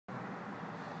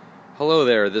Hello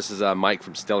there, this is Mike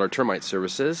from Stellar Termite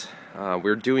Services.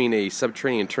 We're doing a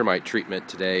subterranean termite treatment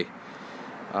today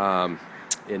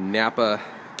in Napa,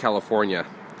 California.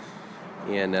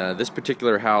 And this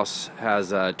particular house has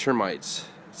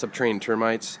subterranean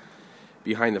termites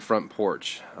behind the front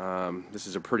porch. This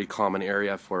is a pretty common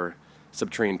area for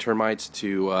subterranean termites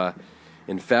to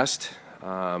infest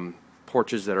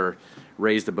porches that are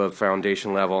raised above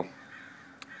foundation level,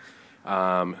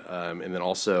 and then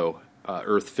also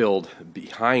earth filled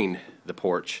behind the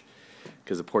porch,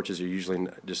 because the porches are usually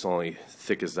just only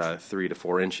thick as 3 to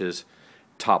 4 inches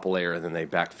top layer, and then they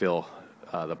backfill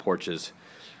the porches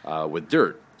with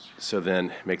dirt. So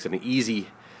then it makes it an easy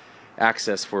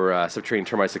access for subterranean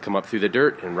termites to come up through the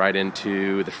dirt and right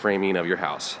into the framing of your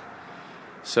house.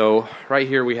 So right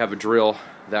here we have a drill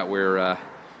that we're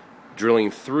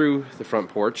drilling through the front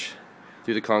porch,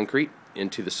 through the concrete,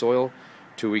 into the soil,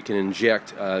 till we can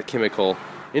inject chemical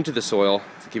into the soil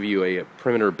to give you a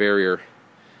perimeter barrier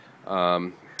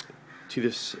to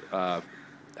this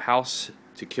house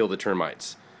to kill the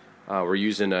termites. We're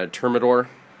using a Termidor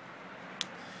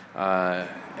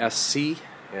SC.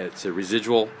 It's a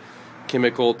residual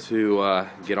chemical to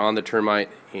get on the termite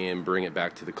and bring it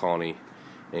back to the colony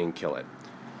and kill it.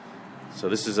 So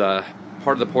this is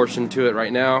part of the portion to it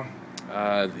right now.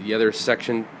 The other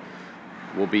section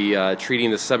will be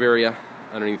treating the sub area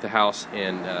underneath the house,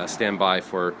 and stand by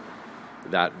for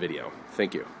that video.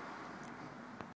 Thank you.